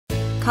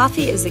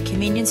Coffee is a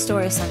convenience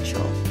store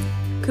essential.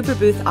 Cooper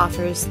Booth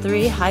offers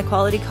 3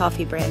 high-quality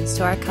coffee brands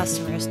to our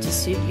customers to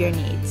suit your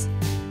needs.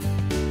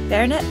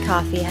 Baronet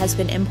Coffee has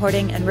been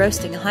importing and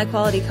roasting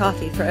high-quality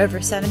coffee for over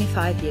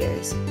 75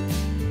 years.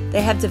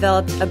 They have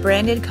developed a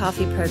branded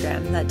coffee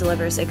program that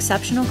delivers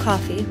exceptional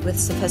coffee with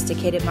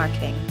sophisticated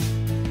marketing.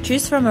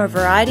 Choose from a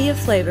variety of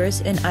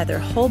flavors in either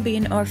whole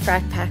bean or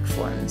frac pack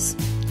forms.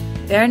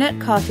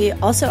 Baronet Coffee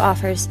also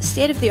offers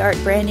state-of-the-art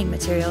branding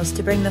materials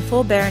to bring the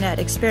full Baronet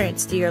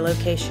experience to your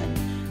location.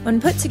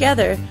 When put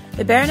together,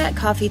 the Baronet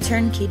Coffee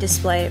turnkey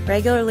display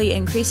regularly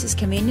increases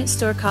convenience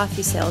store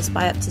coffee sales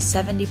by up to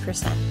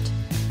 70%.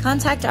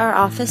 Contact our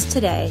office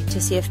today to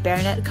see if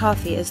Baronet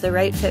Coffee is the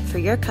right fit for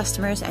your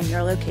customers and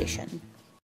your location.